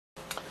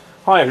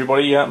Hi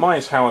everybody, my name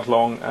is Howard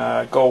Long.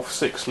 Golf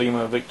 6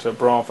 Lima Victor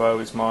Bravo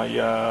is my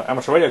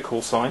amateur radio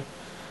call sign,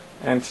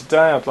 and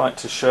today I'd like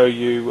to show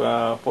you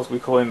what we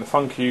call in the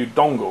Funcube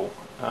Dongle.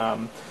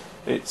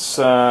 Its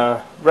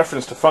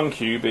reference to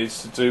Funcube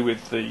is to do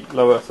with the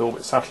low Earth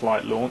orbit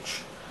satellite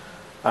launch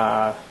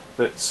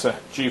that's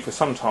due for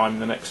some time in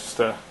the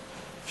next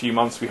few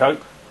months, we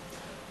hope.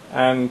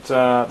 And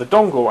the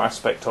dongle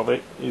aspect of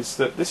it is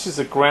that this is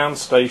a ground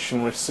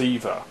station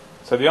receiver.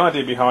 So the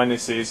idea behind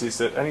this is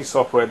that any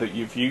software that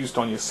you've used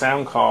on your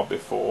sound card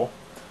before,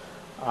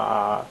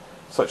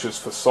 such as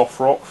for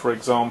SoftRock for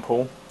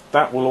example,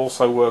 that will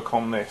also work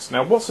on this.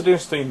 Now what's the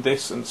difference between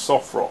this and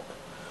SoftRock?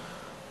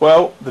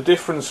 Well, the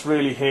difference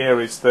really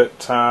here is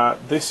that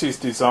this is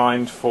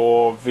designed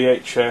for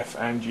VHF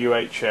and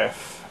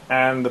UHF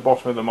and the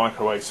bottom of the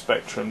microwave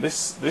spectrum.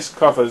 This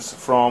covers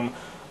from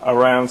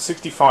around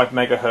 65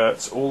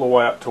 megahertz all the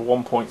way up to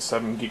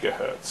 1.7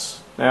 gigahertz.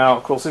 Now,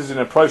 of course, this is in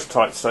a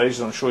prototype stage,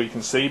 as I'm sure you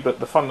can see, but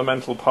the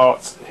fundamental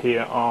parts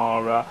here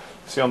are,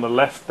 see on the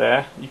left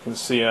there, you can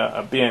see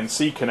a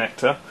BNC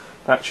connector.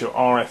 That's your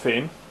RF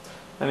in.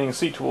 And you can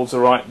see towards the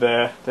right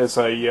there, there's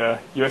a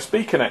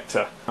USB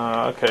connector.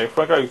 Okay, if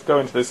I go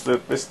into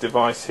this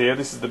device here,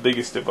 this is the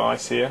biggest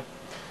device here.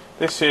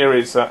 This here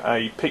is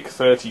a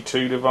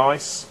PIC32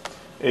 device.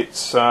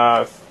 It's,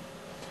 as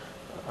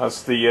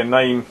the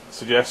name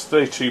suggests,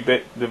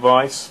 32-bit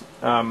device.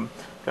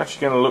 We're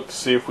actually going to look to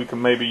see if we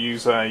can maybe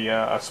use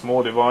a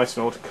small device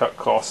in order to cut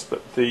costs,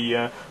 but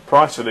the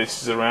price for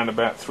this is around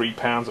about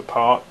 £3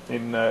 apart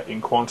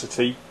in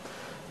quantity.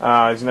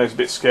 As you know, it's a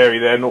bit scary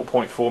there,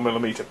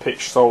 0.4mm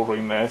pitch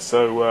soldering there,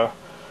 so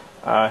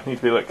need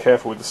to be a little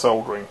careful with the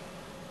soldering.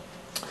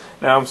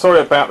 Now I'm sorry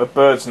about the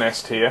bird's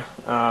nest here.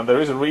 There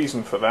is a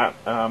reason for that,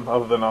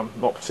 other than I'm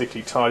not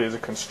particularly tidy as a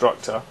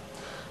constructor.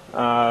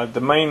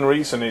 The main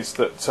reason is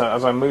that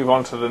as I move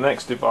on to the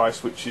next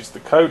device, which is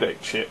the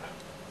codec chip,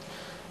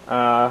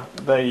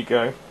 there you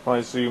go. If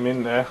I zoom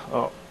in there,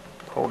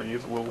 probably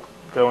it will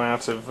go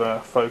out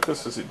of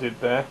focus as it did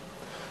there.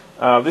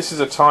 This is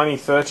a tiny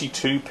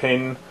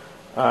 32-pin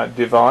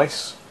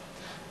device,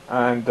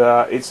 and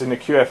it's in a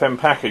QFM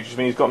package, which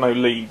means it's got no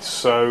leads,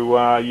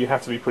 so you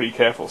have to be pretty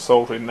careful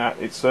soldering that.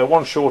 It's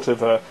one short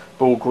of a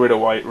ball grid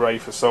array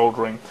for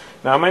soldering.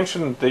 Now I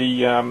mentioned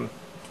the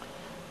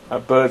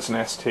bird's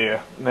nest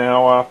here.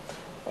 Now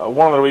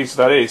one of the reasons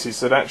that is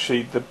that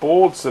actually the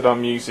boards that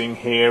I'm using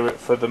here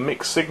for the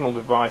mixed signal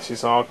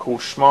devices are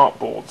called smart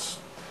boards.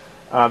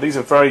 These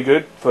are very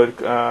good for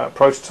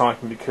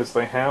prototyping because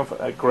they have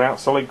a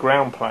solid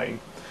ground plane,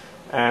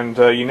 and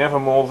you're never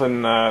more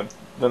than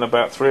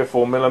about 3 or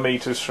 4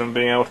 millimeters from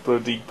being able to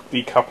put a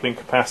decoupling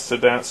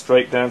capacitor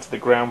straight down to the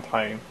ground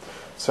plane.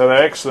 So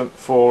they're excellent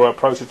for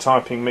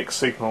prototyping mixed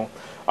signal.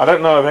 I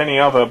don't know of any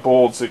other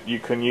boards that you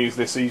can use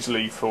this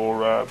easily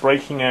for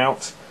breaking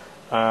out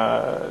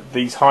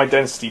these high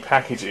density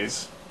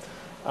packages,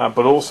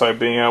 but also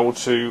being able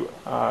to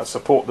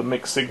support the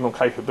mixed signal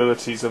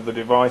capabilities of the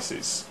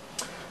devices.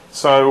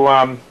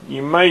 So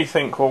you may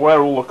think, well, where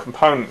are all the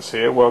components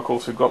here? Well, of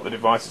course we've got the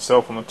device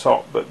itself on the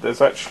top, but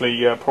there's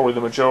actually probably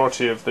the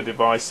majority of the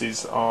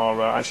devices are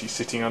actually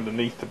sitting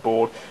underneath the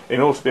board in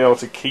order to be able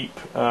to keep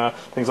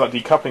things like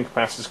decoupling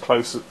capacitors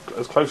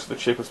as close to the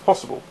chip as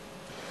possible.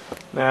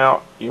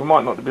 Now, you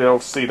might not be able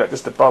to see that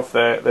just above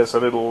there. There's a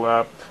little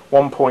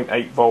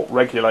 1.8 volt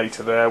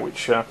regulator there,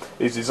 which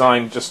is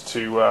designed just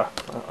to.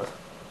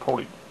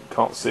 Probably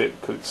can't see it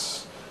because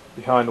it's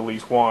behind all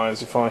these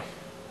wires. If I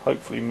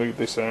hopefully move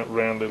this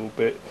around a little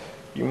bit,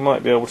 you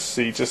might be able to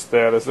see just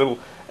there. There's a little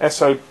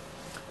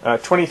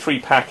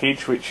SO23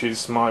 package, which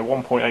is my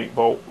 1.8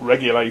 volt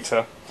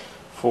regulator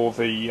for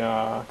the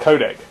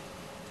codec.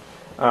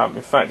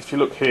 In fact, if you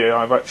look here,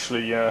 I've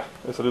actually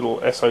there's a little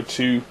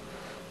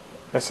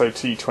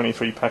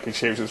SOT23 package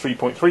here, which is a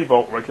 3.3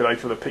 volt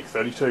regulator with a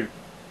PIC32.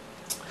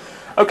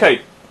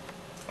 Okay,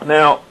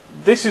 now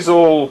this is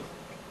all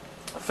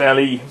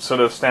fairly sort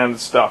of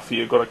standard stuff.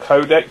 You've got a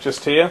codec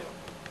just here,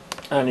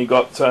 and you've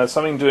got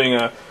something doing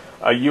a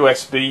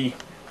USB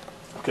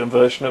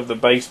conversion of the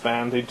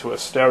baseband into a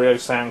stereo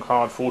sound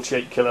card,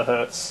 48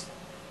 kilohertz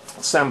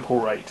sample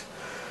rate,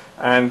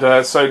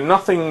 and so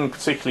nothing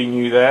particularly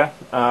new there.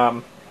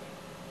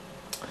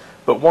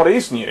 But what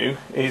is new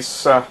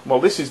is, well,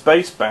 this is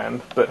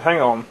baseband, but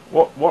hang on,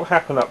 what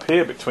happened up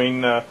here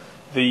between the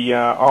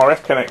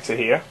RF connector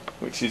here,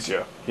 which is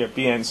your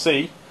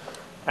BNC,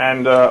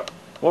 and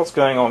what's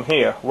going on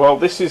here? Well,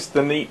 this is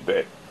the neat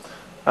bit.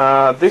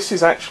 This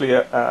is actually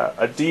a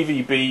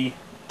DVB-T/DAB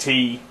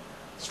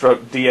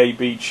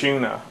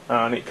tuner,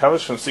 and it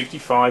covers from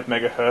 65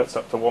 megahertz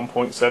up to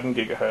 1.7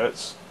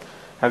 gigahertz.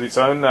 Has its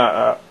own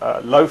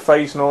low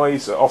phase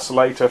noise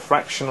oscillator,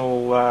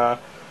 fractional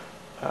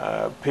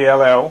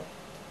PLL,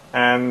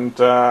 and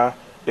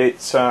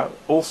it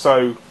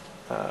also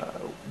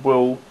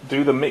will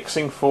do the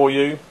mixing for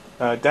you,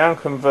 down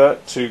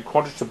convert to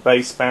quadrupole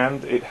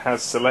baseband. It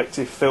has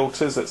selective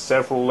filters at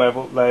several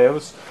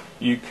layers.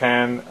 You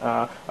can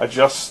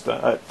adjust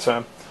at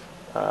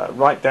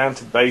right down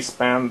to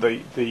baseband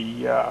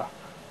the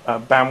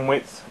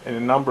bandwidth in a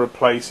number of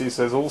places.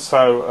 There's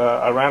also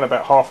around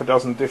about half a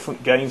dozen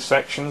different gain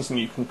sections, and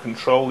you can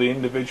control the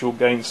individual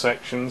gain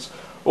sections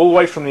all the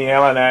way from the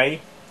LNA,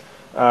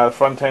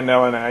 front end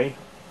LNA,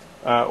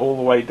 all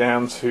the way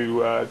down to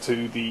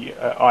the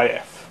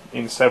IF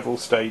in several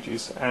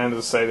stages, and as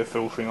I say, the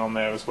filtering on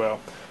there as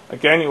well.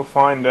 Again, you'll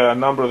find a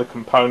number of the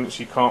components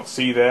you can't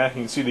see there.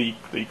 You can see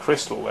the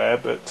crystal there,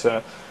 but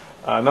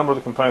a number of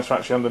the components are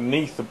actually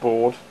underneath the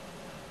board,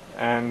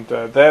 and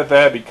they're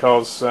there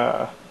because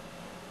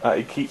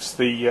it keeps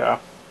a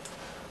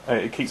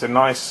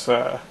nice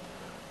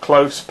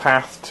close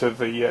path to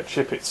the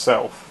chip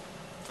itself,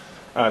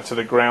 to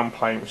the ground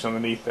plane which is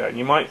underneath there. And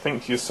you might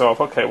think to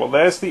yourself, okay, well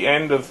there's the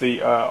end of the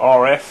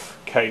RF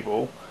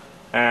cable,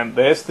 and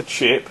there's the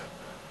chip,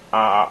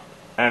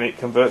 and it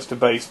converts to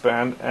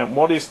baseband, and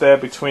what is there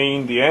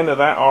between the end of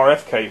that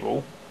RF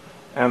cable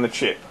and the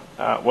chip?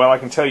 Well, I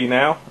can tell you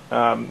now,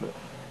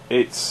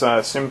 it's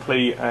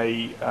simply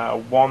a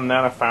 1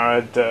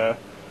 nanofarad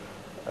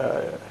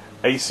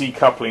AC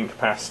coupling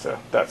capacitor.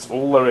 That's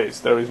all there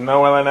is. There is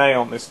no LNA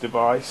on this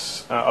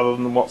device other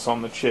than what's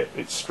on the chip.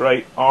 It's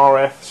straight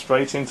RF,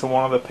 straight into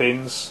one of the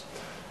pins,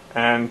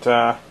 and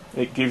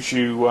it gives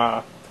you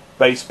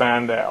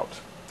baseband out.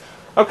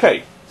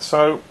 Okay,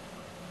 so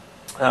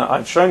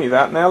I've shown you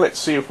that. Now let's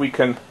see if we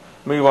can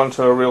move on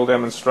to a real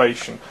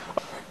demonstration.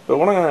 But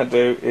what I'm going to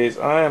do is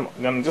I am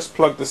going to just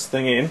plug this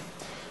thing in,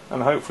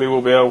 and hopefully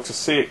we'll be able to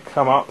see it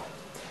come up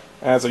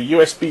as a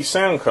USB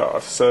sound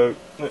card. So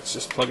let's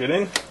just plug it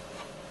in.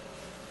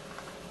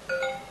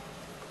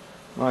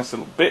 Nice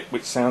little bit,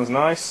 which sounds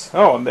nice.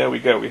 Oh, and there we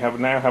go. We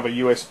now have a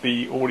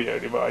USB audio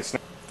device.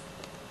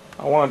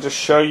 I want to just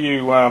show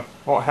you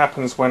what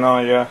happens when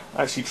I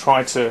actually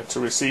try to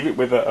receive it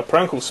with a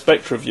program called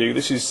SpectraView.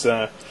 This is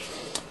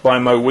by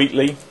Mo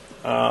Wheatley.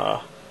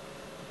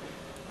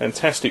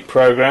 Fantastic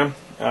program.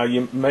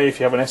 You may, if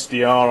you have an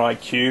SDR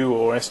IQ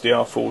or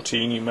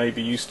SDR14, you may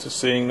be used to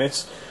seeing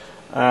this.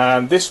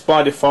 This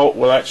by default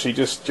will actually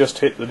just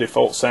hit the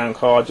default sound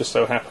card. Just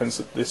so happens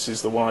that this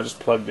is the one I just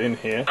plugged in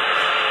here.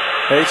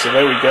 Okay, so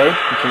there we go.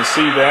 You can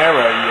see there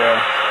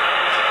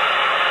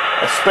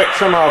a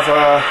spectrum of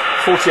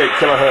 48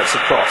 kilohertz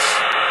across.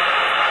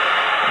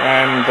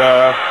 And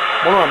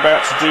what I'm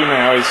about to do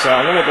now is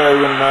I'm going to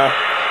go and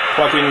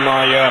plug in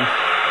my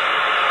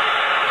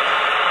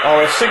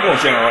RF signal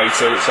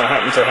generator, which I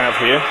happen to have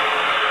here,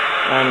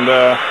 and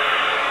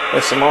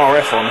there's some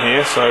RF on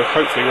here, so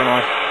hopefully when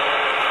I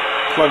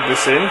plug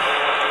this in,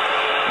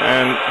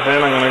 and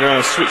then I'm going to go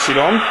and switch it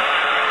on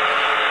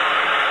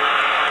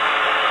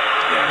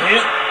down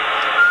here.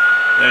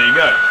 There you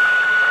go.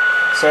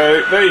 So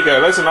there you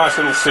go, there's a nice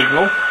little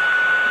signal,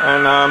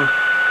 and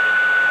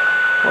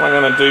what I'm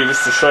going to do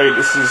just to show you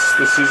this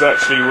is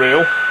actually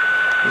real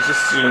is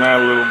just zoom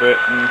out a little bit,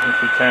 and if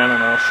we can,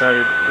 and I'll show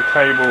you that the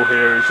cable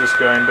here is just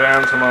going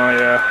down to my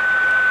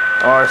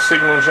RF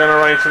signal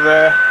generator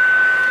there,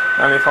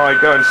 and if I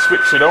go and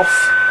switch it off,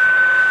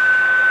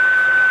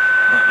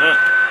 like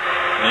that,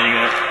 there you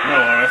go,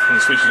 no RF,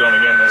 and switch it on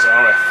again, there's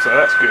RF, so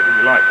that's good if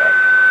you like that.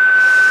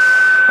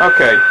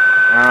 Okay,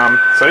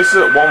 so this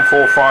is at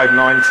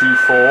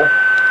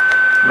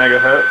 145924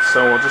 megahertz,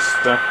 so we'll just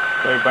go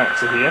back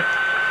to here.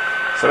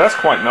 So that's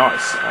quite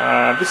nice.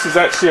 This is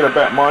actually at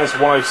about minus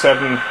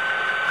 107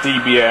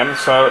 dBm,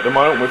 so at the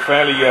moment we're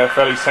fairly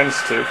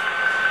sensitive.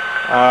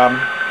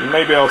 You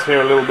may be able to hear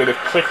a little bit of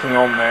clicking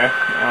on there.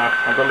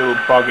 I've got a little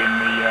bug in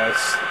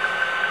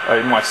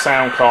in my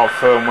sound card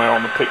firmware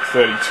on the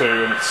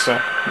PIC32, and it's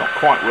not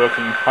quite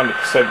working 100%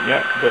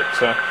 yet, but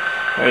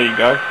there you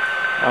go.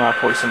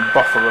 Probably some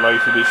buffer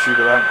related issue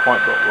that I haven't quite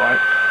got right.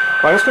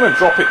 I'm just going to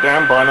drop it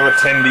down by another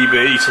 10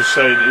 dB to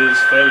show that it is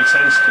fairly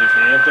sensitive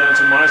here, down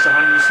to minus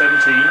 117.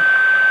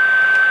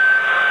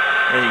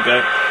 There you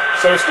go.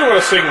 So we've still got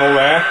a signal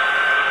there.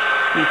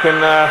 You can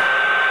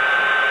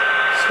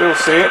still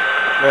see it.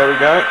 There we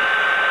go.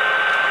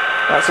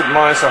 That's at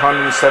minus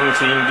 117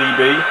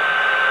 dB.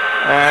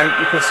 And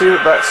you can see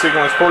that that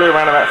signal is probably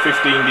around about 15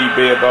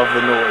 dB above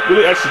the noise. Will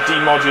it actually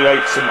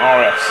demodulate some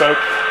RF? So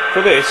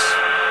for this,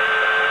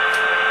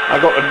 I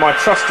got my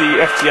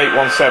trusty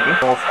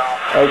FT817.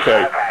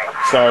 Okay,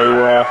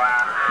 so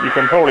you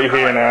can probably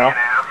hear now,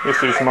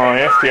 this is my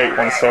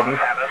FT817,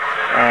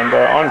 and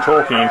I'm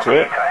talking into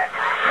it,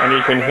 and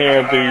you can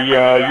hear the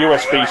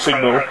USB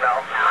signal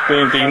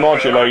being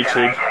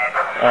demodulated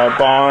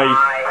by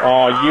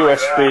our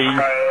USB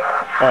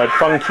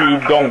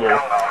Funcube Dongle.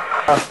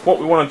 What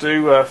we want to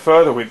do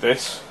further with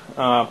this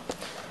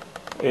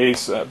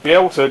is be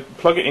able to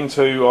plug it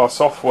into our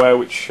software,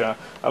 which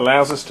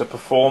allows us to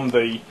perform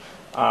the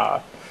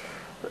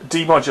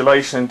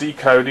demodulation and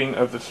decoding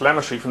of the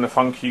telemetry from the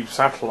Funcube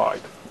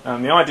satellite.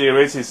 And the idea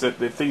is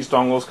that if these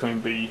dongles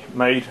can be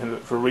made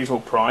for a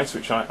reasonable price,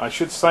 which I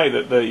should say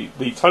that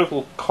the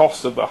total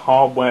cost of the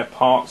hardware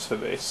parts for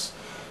this,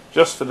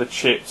 just for the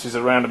chips, is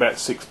around about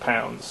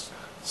 £6.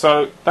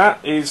 So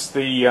that is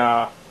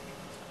the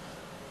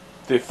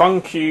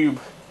Funcube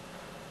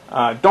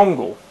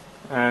dongle,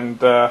 and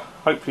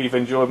hopefully you've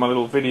enjoyed my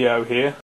little video here.